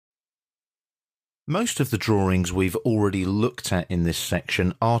Most of the drawings we've already looked at in this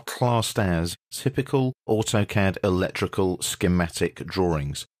section are classed as typical AutoCAD electrical schematic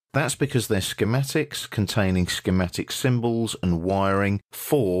drawings. That's because they're schematics containing schematic symbols and wiring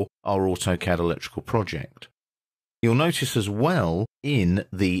for our AutoCAD electrical project. You'll notice as well in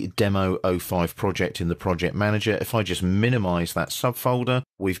the Demo 05 project in the Project Manager, if I just minimize that subfolder,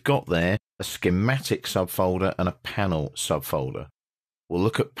 we've got there a schematic subfolder and a panel subfolder. We'll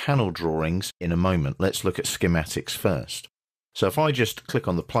look at panel drawings in a moment. Let's look at schematics first. So if I just click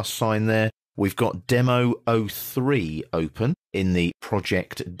on the plus sign there, we've got Demo 03 open in the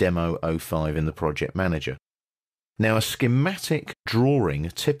Project Demo 05 in the Project Manager. Now a schematic drawing,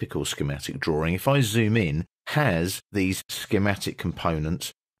 a typical schematic drawing, if I zoom in, has these schematic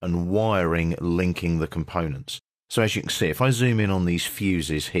components and wiring linking the components. So as you can see, if I zoom in on these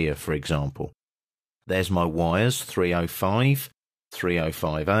fuses here, for example, there's my wires 305,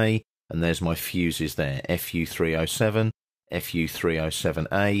 305A, and there's my fuses there, FU307,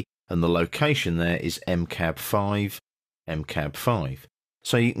 FU307A, and the location there is MCAB5, MCAB5.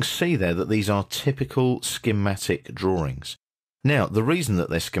 So you can see there that these are typical schematic drawings. Now, the reason that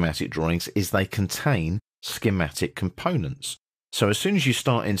they're schematic drawings is they contain schematic components. So as soon as you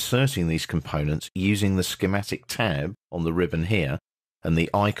start inserting these components using the schematic tab on the ribbon here and the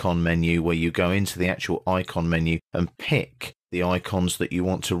icon menu where you go into the actual icon menu and pick the icons that you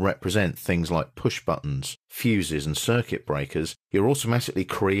want to represent, things like push buttons, fuses and circuit breakers, you're automatically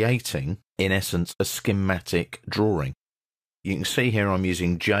creating, in essence, a schematic drawing. You can see here I'm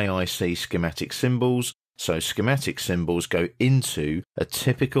using JIC schematic symbols. So schematic symbols go into a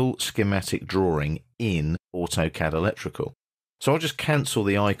typical schematic drawing in AutoCAD Electrical. So I'll just cancel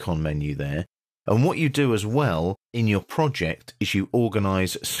the icon menu there. And what you do as well in your project is you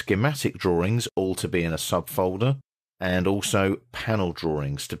organize schematic drawings all to be in a subfolder and also panel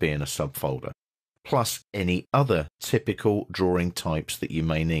drawings to be in a subfolder, plus any other typical drawing types that you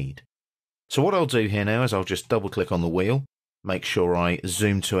may need. So what I'll do here now is I'll just double click on the wheel, make sure I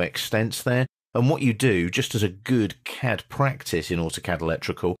zoom to extents there. And what you do, just as a good CAD practice in AutoCAD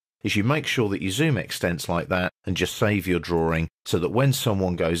Electrical, is you make sure that you zoom extents like that and just save your drawing so that when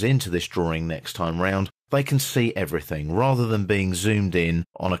someone goes into this drawing next time round, they can see everything rather than being zoomed in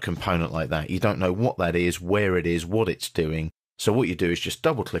on a component like that. You don't know what that is, where it is, what it's doing. So what you do is just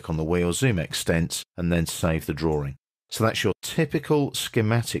double click on the wheel, zoom extents, and then save the drawing. So that's your typical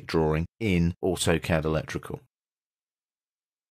schematic drawing in AutoCAD Electrical.